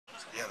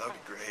Yeah, that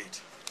would be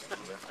great.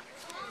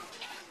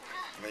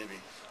 Maybe.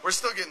 We're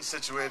still getting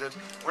situated.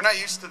 We're not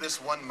used to this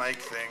one mic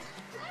thing.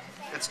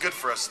 It's good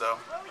for us, though.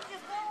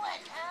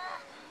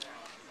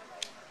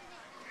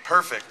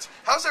 Perfect.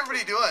 How's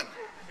everybody doing?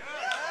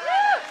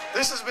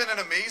 This has been an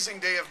amazing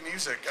day of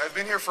music. I've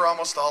been here for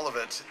almost all of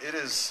it.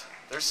 This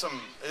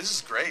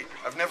is great.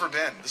 I've never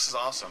been. This is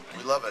awesome.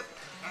 We love it.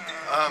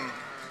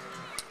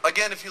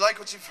 Again, if you like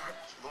what you've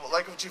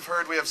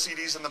heard, we have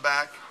CDs in the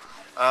back.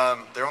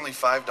 They're only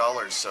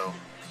 $5, so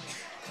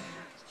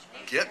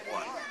get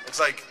one. It's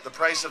like the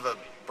price of a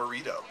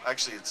burrito.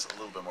 Actually, it's a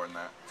little bit more than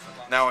that.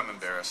 Now I'm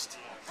embarrassed.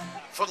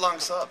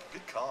 Footlong sub.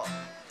 Good call.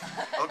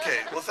 Okay,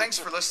 well, thanks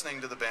for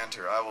listening to the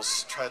banter. I will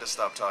try to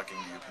stop talking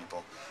to you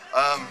people.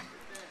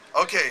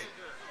 Okay,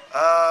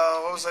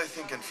 what was I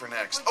thinking for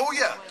next? Oh,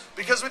 yeah,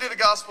 because we did a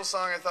gospel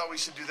song, I thought we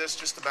should do this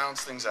just to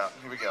balance things out.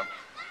 Here we go.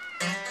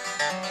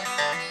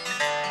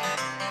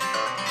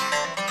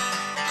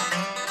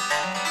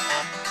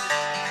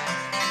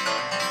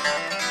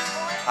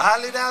 I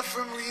lit out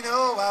from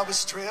Reno, I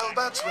was trailed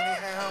by 20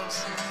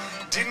 hounds.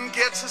 Didn't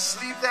get to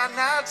sleep that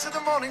night till the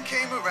morning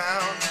came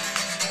around.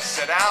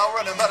 Said I'll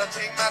run but I'll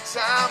take my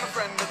time. A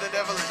friend of the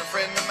devil is a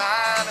friend of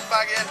mine. If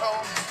I get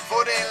home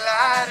before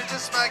daylight, I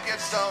just might get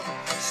some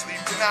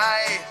sleep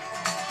tonight.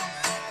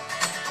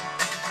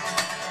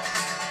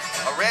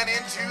 I ran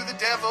into the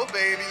devil,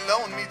 baby,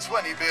 loaned me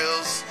 20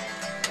 bills.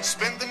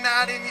 Spent the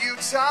night in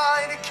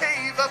Utah in a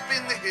cave up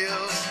in the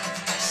hills.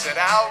 Said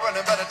I'll run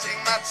but I'll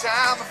take my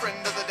time. A friend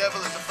of the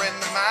devil is a friend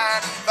of mine.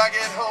 If I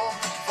get home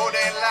before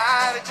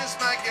daylight, I just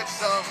might get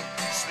some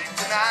sleep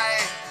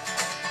tonight.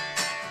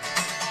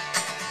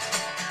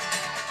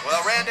 Well,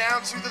 I ran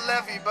down to the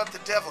levee, but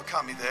the devil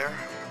caught me there.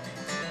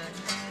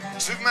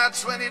 Took my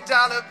 $20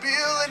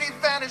 bill and he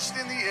vanished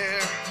in the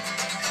air.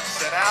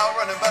 Said I'll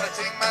run but I'll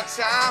take my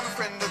time. A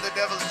friend of the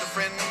devil is a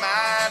friend of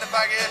mine. If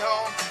I get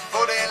home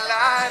before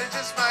daylight, I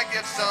just might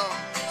get some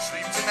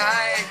sleep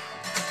tonight.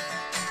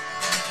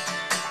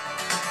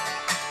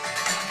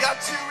 Got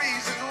two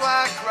reasons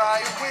why I cry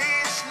away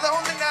each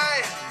lonely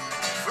night.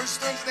 First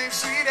one's named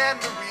Sweet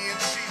Anne Marie and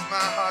she's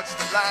my heart's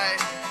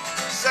delight.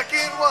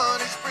 Second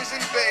one is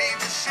prison babe,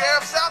 the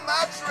sheriff's on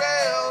my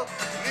trail.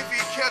 And if he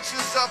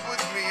catches up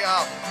with me,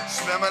 I'll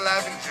spend my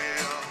life in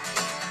jail.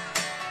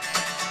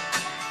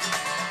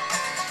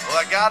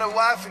 Well, I got a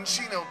wife in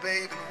Chino,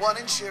 babe, and one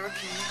in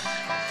Cherokee.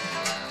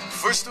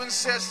 First one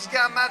says he's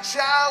got my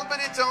child, but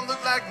it don't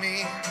look like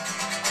me.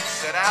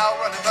 Said I'll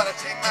run it, but I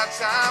take my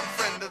time.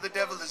 Friend of the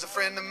devil is a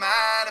friend of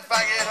mine. If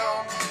I get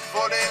home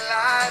before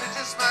daylight, I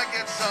just might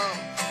get some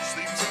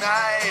sleep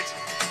tonight.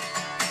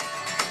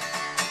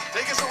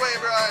 Take us away,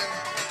 Bryan.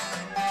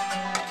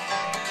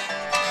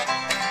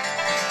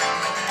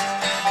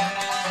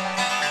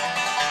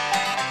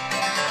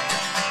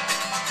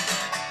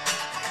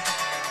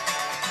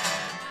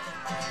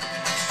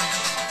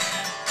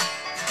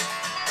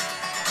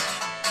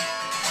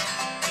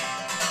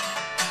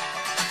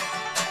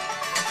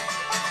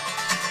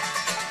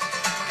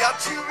 Got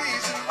two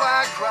reasons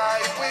why I cry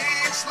away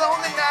each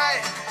lonely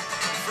night.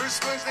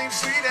 First one's named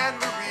Sweet Anne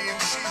Marie and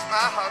she's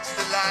my heart's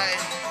delight.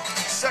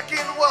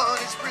 Second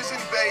one is prison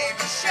babe,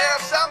 the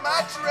sheriff's on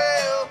my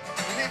trail.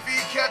 And if he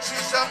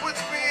catches up with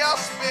me, I'll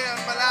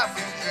spend my life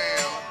in jail.